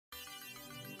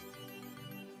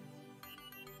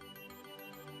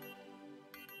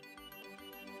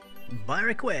By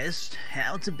request,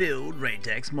 how to build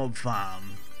Raetac's mob farm,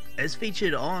 as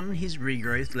featured on his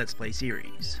Regrowth Let's Play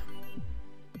series.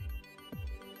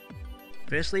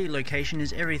 Firstly, location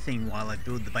is everything. While I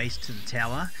build the base to the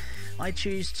tower, I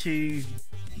choose to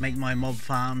make my mob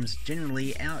farms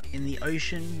generally out in the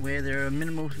ocean where there are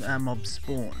minimal mob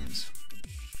spawns.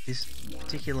 This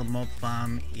particular mob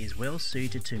farm is well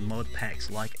suited to mod packs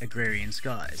like Agrarian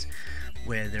Skies,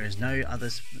 where there is no other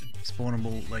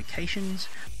spawnable locations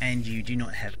and you do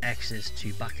not have access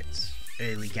to buckets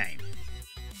early game.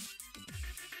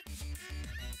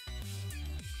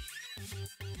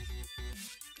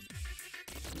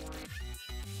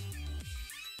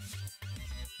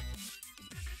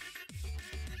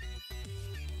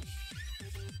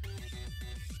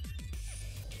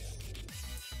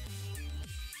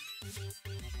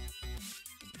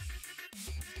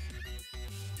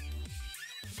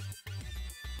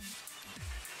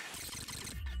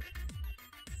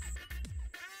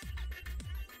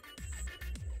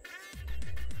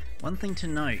 One thing to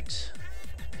note,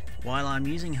 while I'm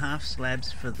using half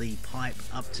slabs for the pipe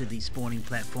up to the spawning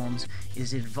platforms, it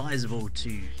is advisable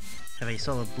to have a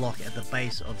solid block at the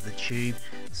base of the tube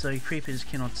so creepers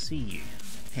cannot see you,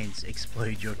 hence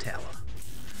explode your tower.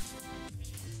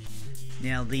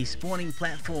 Now the spawning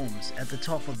platforms at the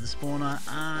top of the spawner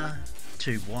are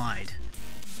too wide,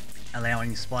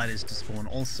 allowing spiders to spawn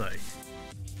also.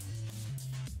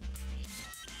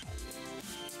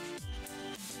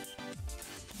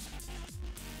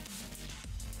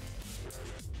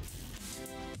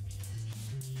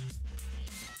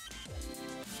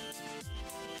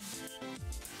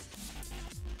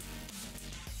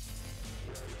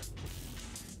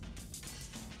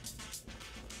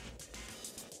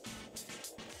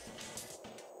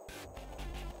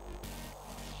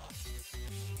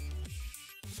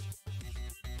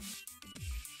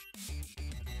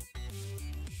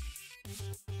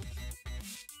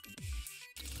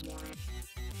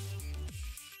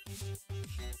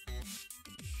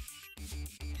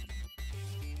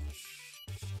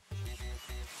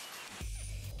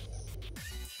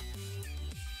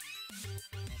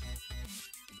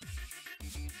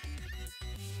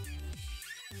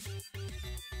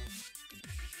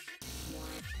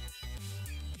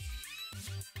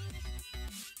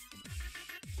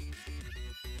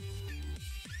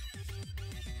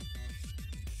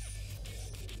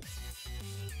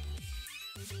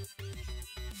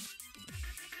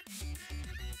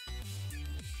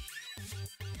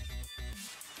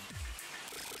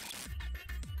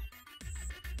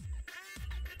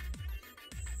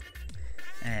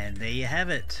 And there you have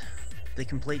it, the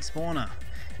complete spawner.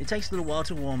 It takes a little while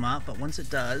to warm up, but once it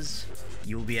does,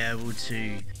 you'll be able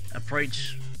to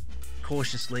approach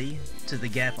cautiously to the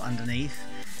gap underneath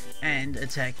and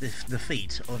attack the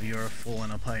feet of your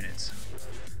fallen opponents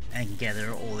and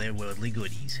gather all their worldly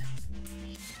goodies.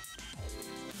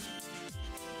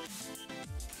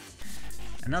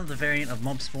 Another variant of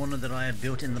mob spawner that I have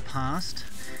built in the past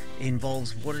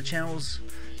involves water channels.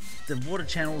 The water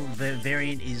channel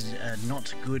variant is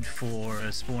not good for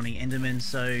spawning endermen,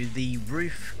 so the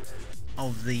roof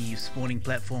of the spawning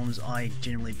platforms I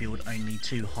generally build only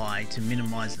too high to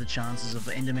minimize the chances of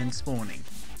endermen spawning.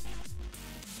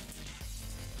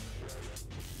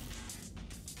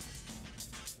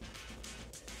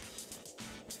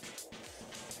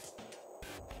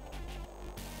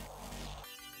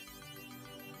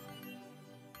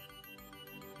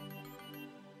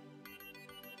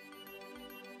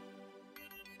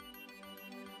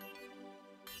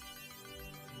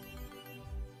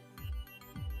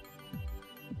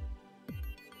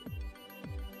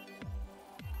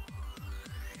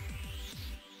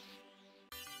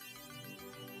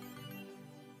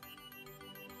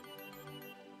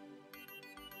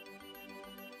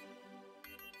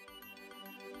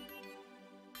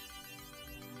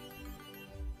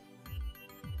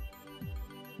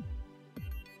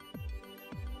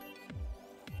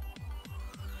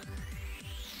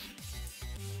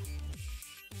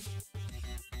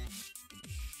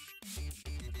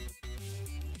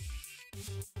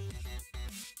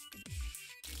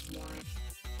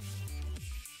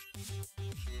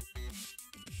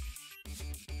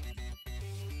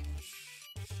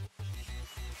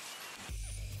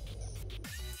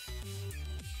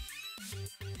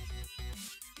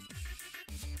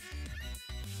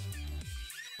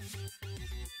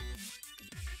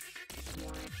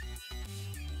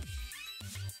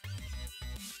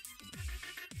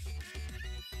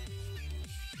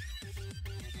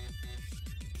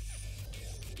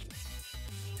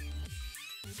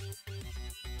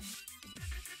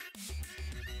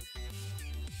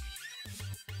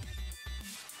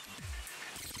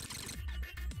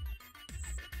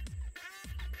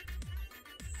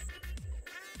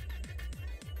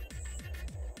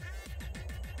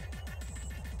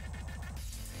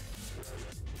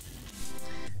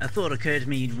 A thought occurred to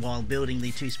me while building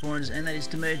the two spawners, and that is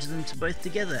to merge them to both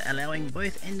together, allowing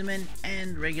both Endermen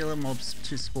and regular mobs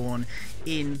to spawn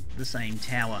in the same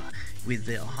tower with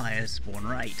the higher spawn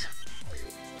rate.